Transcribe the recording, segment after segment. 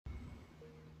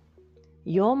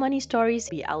Your Money Stories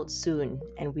will be out soon,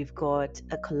 and we've got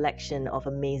a collection of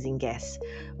amazing guests.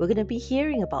 We're going to be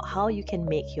hearing about how you can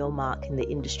make your mark in the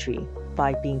industry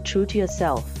by being true to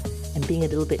yourself and being a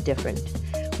little bit different.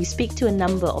 We speak to a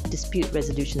number of dispute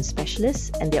resolution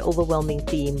specialists and their overwhelming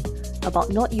theme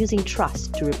about not using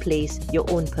trust to replace your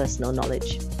own personal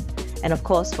knowledge. And of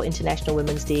course, for International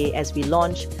Women's Day, as we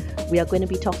launch, we are going to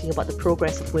be talking about the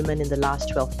progress of women in the last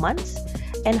 12 months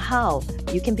and how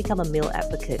you can become a male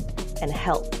advocate and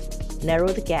help narrow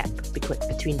the gap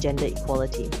between gender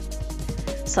equality.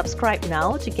 Subscribe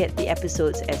now to get the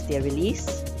episodes as they're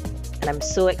released, and I'm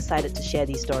so excited to share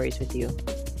these stories with you.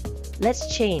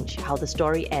 Let's change how the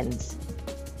story ends